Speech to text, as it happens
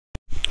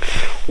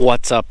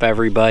What's up,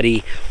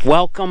 everybody?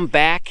 Welcome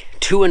back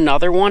to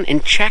another one,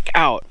 and check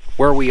out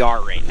where we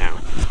are right now.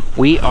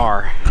 We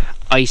are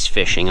ice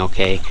fishing,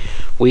 okay?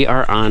 We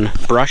are on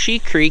Brushy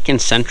Creek in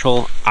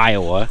central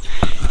Iowa,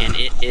 and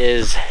it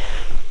is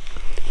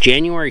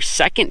January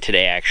 2nd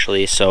today,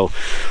 actually. So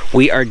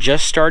we are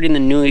just starting the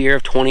new year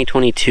of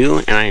 2022,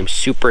 and I am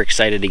super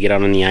excited to get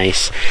out on the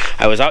ice.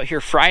 I was out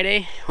here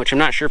Friday, which I'm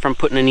not sure if I'm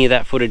putting any of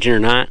that footage in or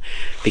not,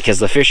 because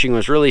the fishing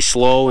was really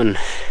slow and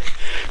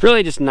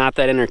really just not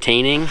that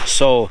entertaining.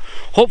 So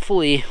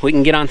hopefully we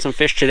can get on some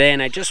fish today,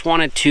 and I just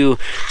wanted to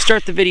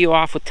start the video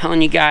off with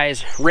telling you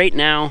guys right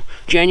now,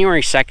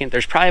 January 2nd,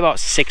 there's probably about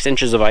 6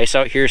 inches of ice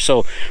out here,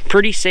 so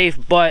pretty safe,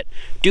 but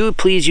do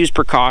please use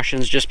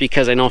precautions, just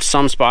because I know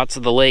some spots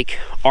of the lake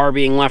are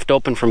being left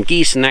open from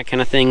geese and that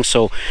kind of thing.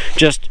 So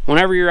just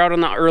whenever you're out on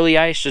the early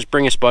ice, just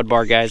bring a spud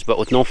bar, guys. But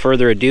with no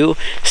further ado,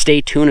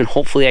 stay tuned, and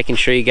hopefully I can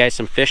show you guys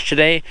some fish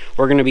today.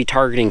 We're going to be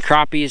targeting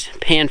crappies,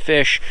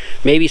 panfish,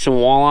 maybe some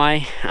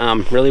walleye,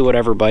 really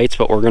whatever bites,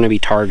 but we're going to be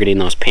targeting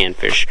those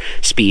panfish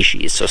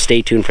species. So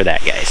stay tuned for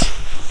that, guys.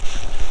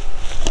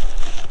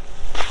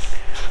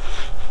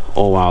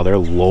 Oh wow, they're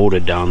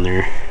loaded down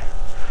there.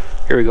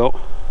 Here we go.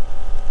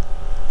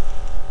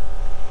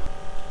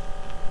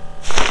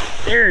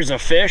 There's a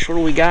fish. What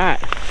do we got?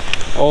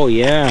 Oh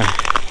yeah,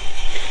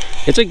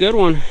 it's a good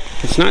one.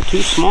 It's not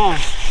too small.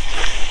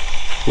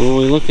 What are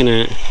we looking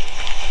at?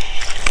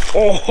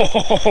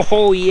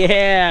 Oh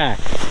yeah,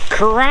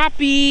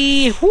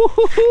 crappie.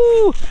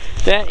 Woo-hoo-hoo.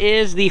 That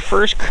is the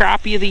first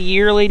crappie of the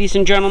year, ladies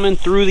and gentlemen,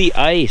 through the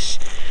ice.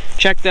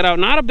 Check that out.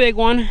 Not a big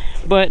one,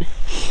 but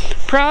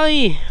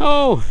probably,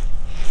 oh,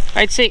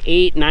 I'd say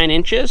 8-9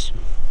 inches.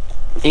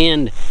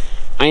 And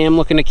I am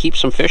looking to keep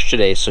some fish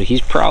today, so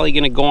he's probably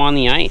going to go on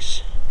the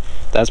ice.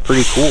 That's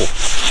pretty cool.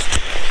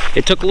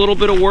 It took a little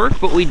bit of work,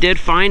 but we did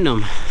find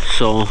them.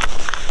 So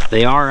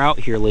they are out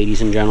here,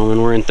 ladies and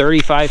gentlemen. We're in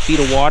 35 feet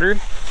of water,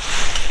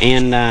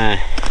 and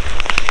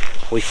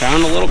we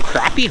found a little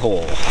crappie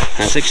hole.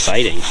 That's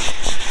exciting.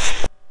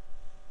 Here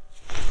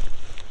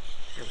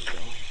we go.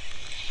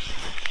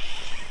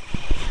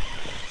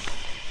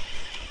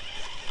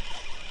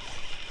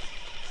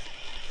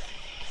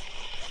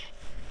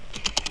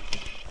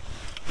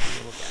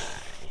 Little guy.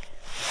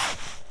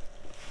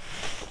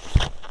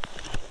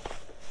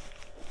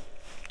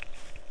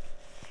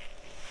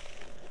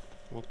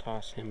 We'll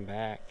toss him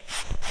back.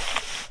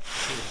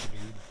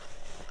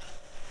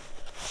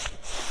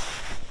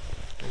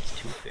 That's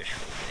 2 fish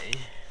for the day.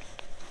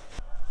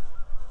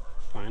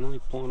 Finally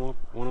pulling up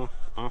one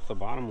off the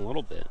bottom a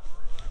little bit.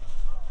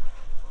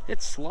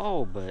 It's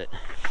slow, but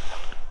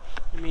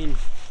I mean,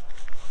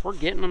 we're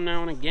getting them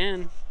now and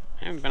again.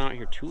 I haven't been out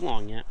here too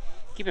long yet.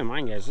 Keep in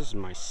mind, guys, this is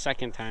my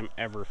 2nd time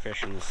ever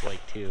fishing this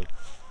lake too,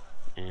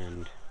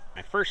 and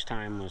my first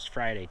time was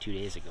Friday 2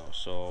 days ago.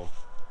 So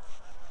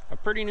a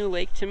pretty new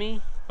lake to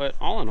me, but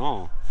all in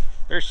all,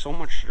 there's so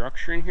much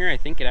structure in here. I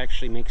think it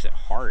actually makes it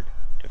hard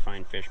to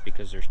find fish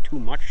because there's too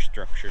much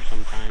structure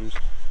sometimes.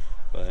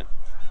 But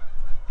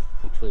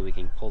hopefully we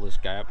can pull this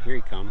guy up. Here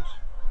he comes.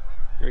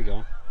 Here we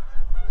go.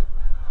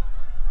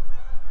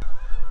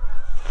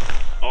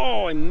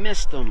 Oh, I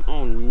missed him.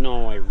 Oh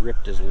no, I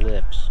ripped his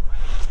lips.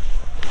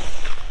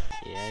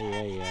 Yeah,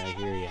 I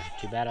hear ya.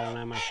 Too bad I don't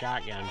have my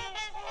shotgun.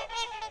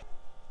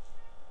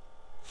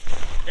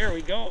 There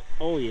we go.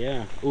 Oh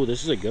yeah. Oh,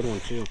 this is a good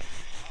one too.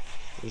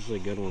 This is a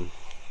good one.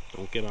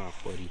 Don't get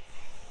off, buddy.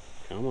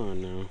 Come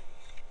on now.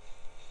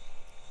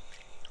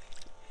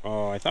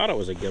 Oh, I thought it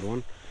was a good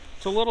one.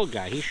 It's a little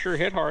guy. He sure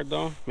hit hard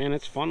though. Man,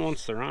 it's fun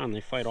once they're on.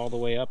 They fight all the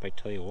way up, I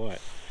tell you what.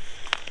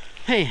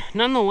 Hey,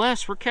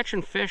 nonetheless, we're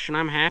catching fish and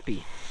I'm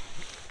happy.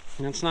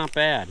 And that's not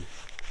bad.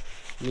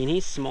 I mean,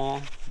 he's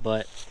small,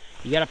 but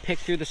you gotta pick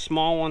through the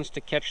small ones to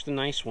catch the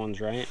nice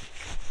ones, right?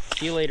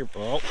 See you later.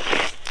 Oh,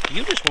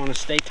 you just want to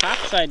stay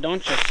topside,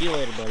 don't you? See you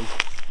later, buddy.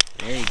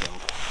 There you go.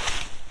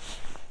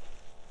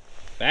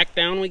 Back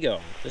down we go.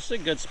 This is a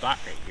good spot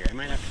right here. I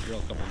might have to drill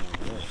a couple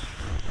more holes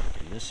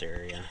in this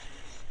area.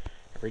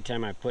 Every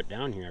time I put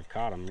down here, I've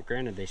caught them.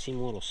 Granted, they seem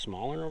a little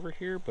smaller over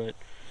here, but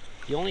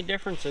the only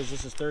difference is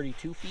this is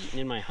 32 feet,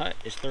 and in my hut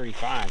is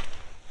 35.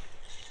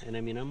 And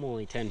I mean, I'm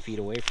only 10 feet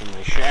away from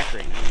my shack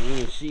right now.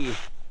 You can see,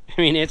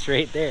 I mean, it's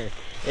right there.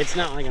 It's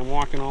not like I'm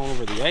walking all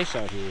over the ice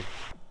out here.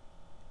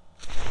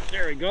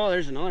 There we go.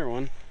 There's another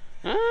one.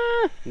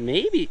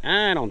 Maybe.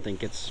 I don't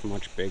think it's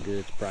much bigger.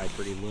 It's probably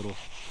pretty little.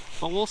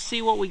 But we'll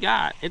see what we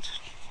got. It's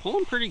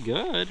pulling pretty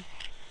good.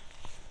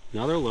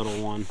 Another little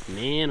one.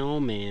 Man, oh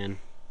man.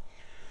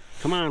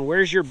 Come on,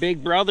 where's your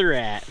big brother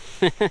at?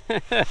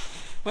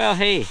 Well,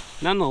 hey,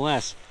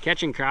 nonetheless,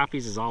 catching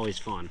crappies is always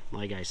fun,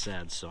 like I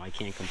said, so I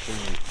can't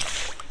complain.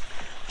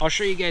 I'll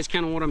show you guys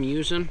kind of what I'm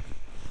using.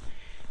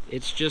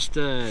 It's just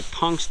a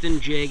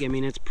tungsten jig. I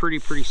mean, it's pretty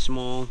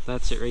small.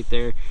 That's it right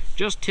there.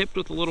 Just tipped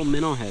with a little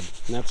minnow head,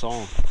 and that's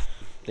all.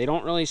 They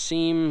don't really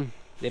seem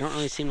They don't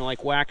really seem to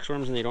like wax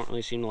worms, and they don't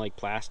really seem to like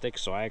plastic,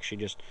 so I actually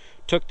just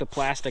took the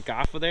plastic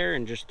off of there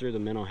and just threw the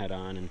minnow head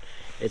on, and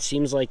it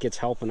seems like it's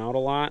helping out a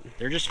lot.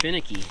 They're just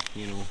finicky,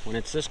 you know. When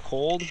it's this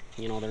cold,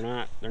 you know,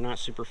 they're not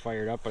super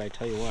fired up, but I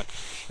tell you what,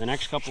 the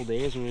next couple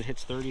days when it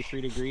hits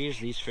 33 degrees,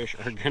 these fish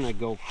are gonna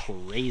go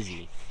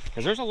crazy,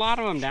 because there's a lot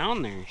of them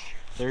down there.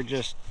 They're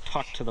just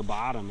tucked to the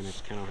bottom, and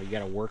it's kind of, you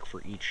gotta work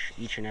for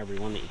each and every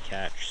one that you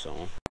catch.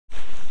 So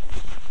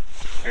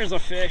there's a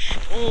fish.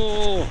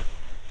 Oh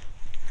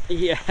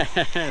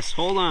yes,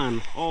 hold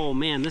on. Oh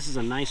man, this is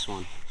a nice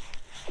one.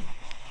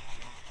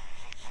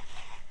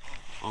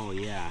 Oh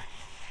yeah.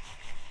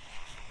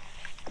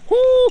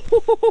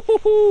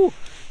 Woo-hoo-hoo-hoo-hoo.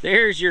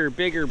 There's your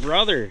bigger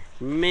brother.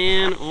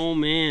 Man, oh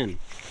man,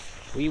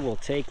 we will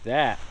take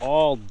that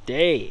all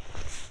day.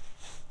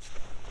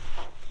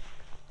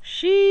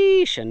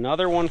 Sheesh,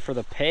 another one for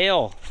the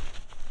pail.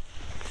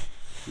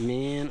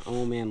 Man,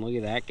 oh man, look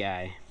at that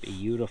guy.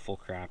 Beautiful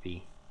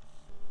crappie.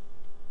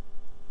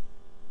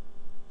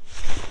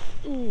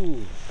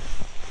 Ooh,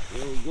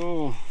 there we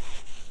go.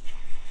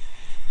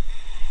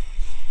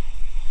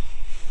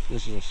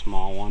 This is a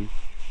small one,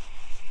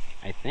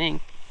 I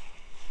think.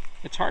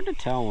 It's hard to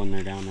tell when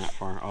they're down that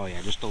far. Oh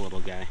yeah, just a little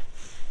guy.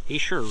 He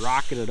sure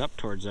rocketed up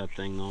towards that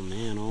thing though,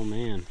 man, oh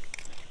man.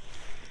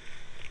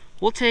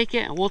 We'll take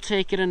it. We'll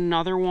take it.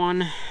 Another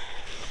one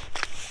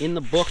in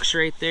the books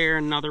right there.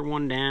 Another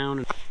one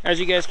down. As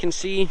you guys can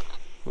see,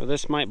 well,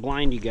 this might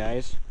blind you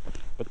guys,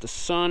 but the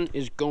sun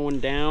is going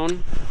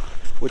down,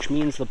 which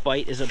means the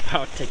bite is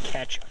about to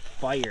catch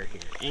fire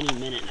here any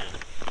minute now.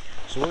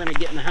 So we're gonna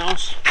get in the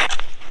house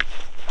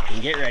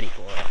and get ready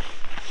for it.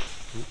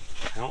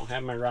 I don't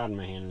have my rod in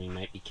my hand, and we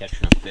might be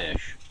catching a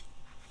fish.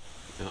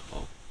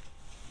 Uh-oh.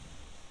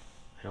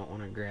 I don't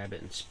want to grab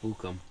it and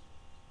spook them.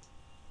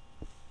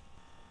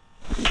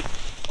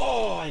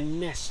 Oh, I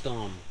missed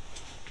them.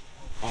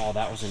 Oh,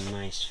 that was a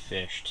nice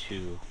fish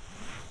too.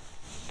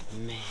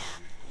 Man.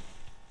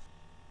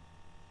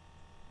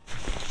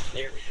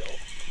 There we go.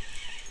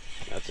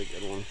 That's a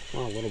good one.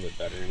 Well, a little bit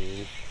better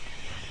anyway.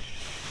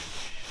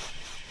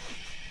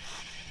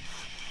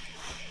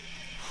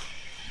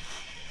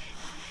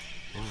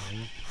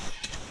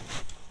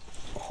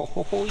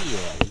 Oh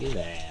yeah, look at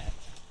that.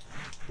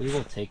 We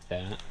will take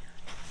that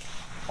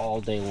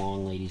all day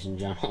long, ladies and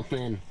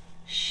gentlemen.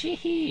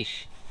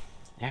 Sheesh.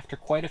 After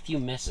quite a few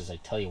misses, I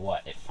tell you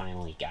what, I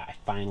finally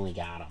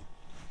got them.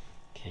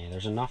 Okay,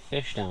 there's enough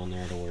fish down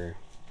there to where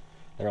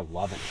they're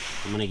loving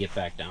it. I'm gonna get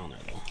back down there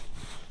though.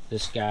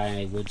 This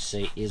guy, I would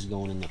say, is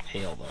going in the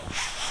pail though.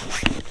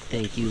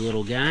 Thank you,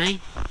 little guy.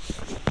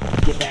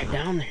 Get back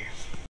down there.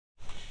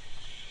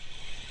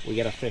 We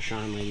got a fish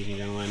on, ladies and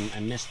gentlemen. I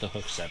missed the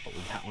hook set, but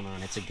we got one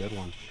on. It's a good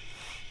one.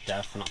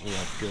 Definitely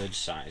a good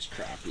size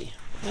crappie.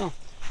 Well,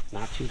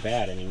 not too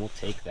bad. I mean, we'll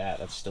take that.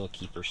 That's still a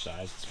keeper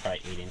size. It's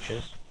probably 8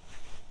 inches.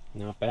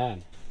 Not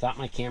bad. Thought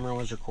my camera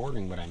was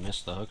recording, but I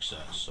missed the hook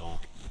set, so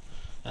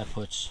that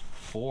puts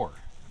 4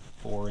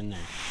 in there.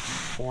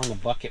 4 in the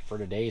bucket for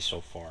today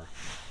so far.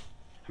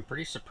 I'm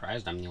pretty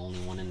surprised I'm the only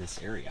one in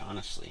this area,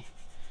 honestly.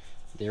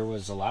 There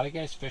was a lot of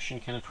guys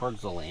fishing kind of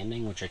towards the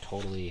landing, which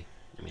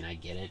I mean, I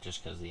get it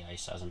just because the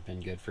ice hasn't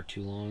been good for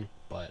too long,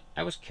 but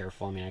I was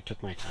careful. I mean, I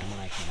took my time when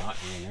I came out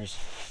here, and there's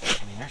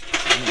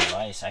plenty of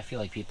ice. I feel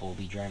like people will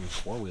be driving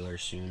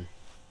 4-wheelers soon.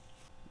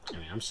 I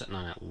mean, I'm sitting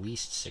on at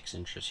least 6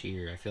 inches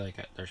here. I feel like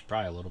there's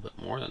probably a little bit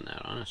more than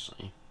that,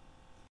 honestly.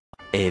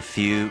 A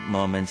few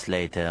moments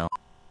later.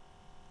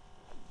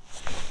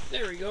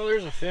 There we go,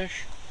 there's a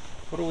fish.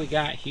 What do we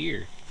got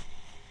here?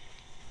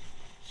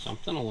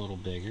 Something a little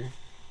bigger.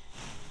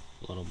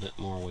 A little bit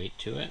more weight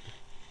to it.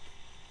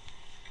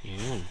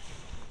 Yeah.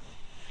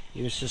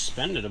 He was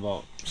suspended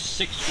about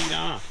 6 feet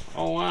off.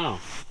 Oh wow.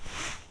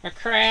 A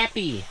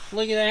crappie.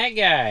 Look at that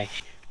guy.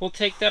 We'll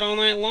take that all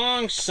night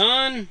long,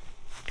 son.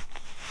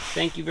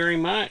 Thank you very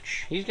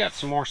much. He's got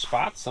some more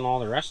spots than all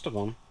the rest of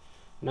them.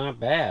 Not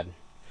bad.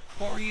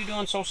 What were you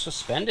doing so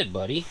suspended,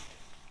 buddy?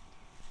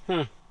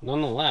 Huh.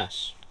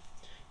 Nonetheless,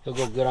 he'll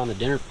go good on the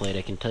dinner plate,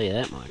 I can tell you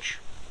that much.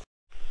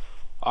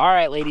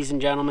 Alright, ladies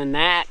and gentlemen,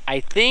 that,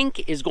 I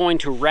think, is going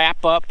to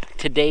wrap up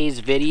today's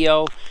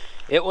video.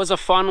 It was a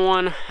fun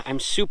one. I'm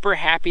super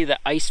happy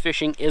that ice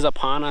fishing is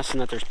upon us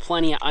and that there's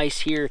plenty of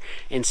ice here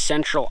in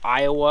central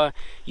Iowa.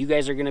 You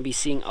guys are going to be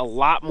seeing a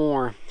lot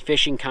more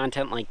fishing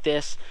content like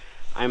this.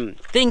 I'm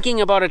thinking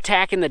about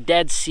attacking the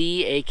Dead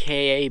Sea,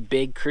 aka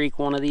Big Creek,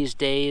 one of these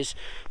days.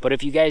 But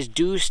if you guys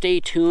do stay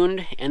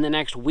tuned in the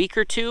next week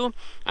or two,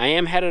 I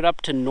am headed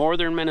up to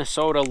northern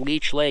Minnesota,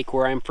 Leech Lake,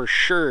 where I'm for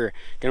sure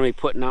going to be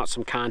putting out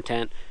some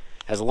content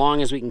as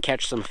long as we can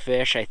catch some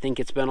fish. I think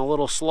it's been a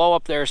little slow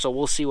up there, so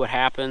we'll see what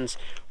happens.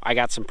 I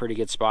got some pretty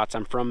good spots.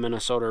 I'm from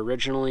Minnesota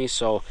originally,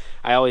 so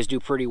I always do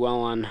pretty well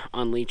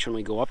on Leech when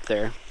we go up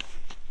there.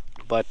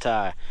 But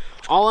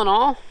all in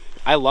all,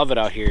 I love it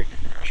out here.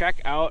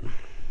 Check out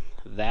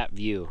that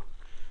view.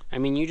 I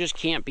mean, you just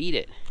can't beat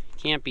it.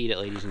 Can't beat it,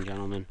 ladies and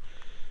gentlemen.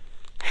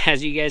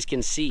 as you guys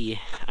can see,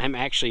 I'm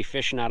actually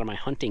fishing out of my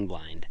hunting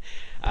blind.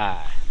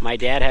 My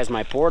dad has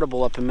my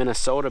portable up in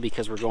Minnesota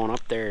because we're going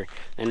up there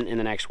in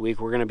the next week.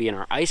 We're going to be in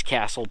our ice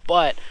castle,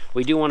 but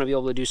we do want to be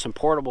able to do some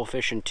portable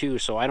fishing too,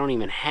 so I don't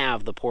even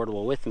have the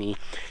portable with me.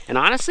 And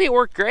honestly, it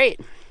worked great.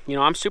 You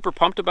know, I'm super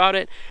pumped about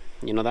it.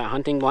 You know, that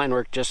hunting blind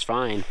worked just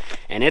fine.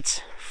 And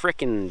it's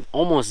freaking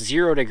almost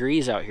 0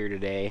 degrees out here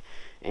today.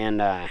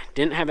 And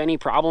didn't have any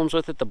problems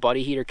with it. The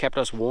buddy heater kept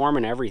us warm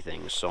and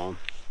everything, so.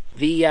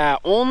 The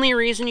only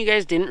reason you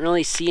guys didn't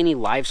really see any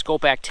live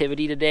scope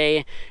activity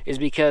today is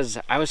because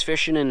I was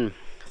fishing in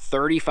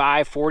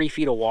 35, 40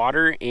 feet of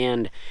water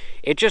and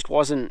it just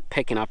wasn't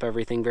picking up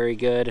everything very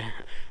good.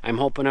 I'm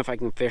hoping if I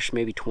can fish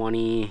maybe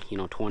 20,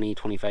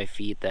 25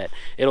 feet that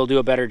it'll do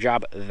a better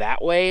job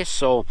that way.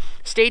 So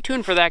stay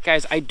tuned for that,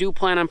 guys. I do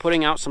plan on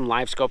putting out some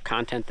live scope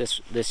content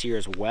this year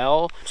as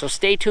well. So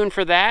stay tuned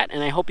for that,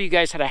 and I hope you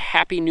guys had a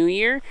happy new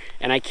year,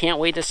 and I can't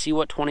wait to see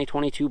what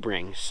 2022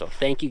 brings. So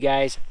thank you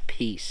guys.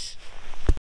 Peace.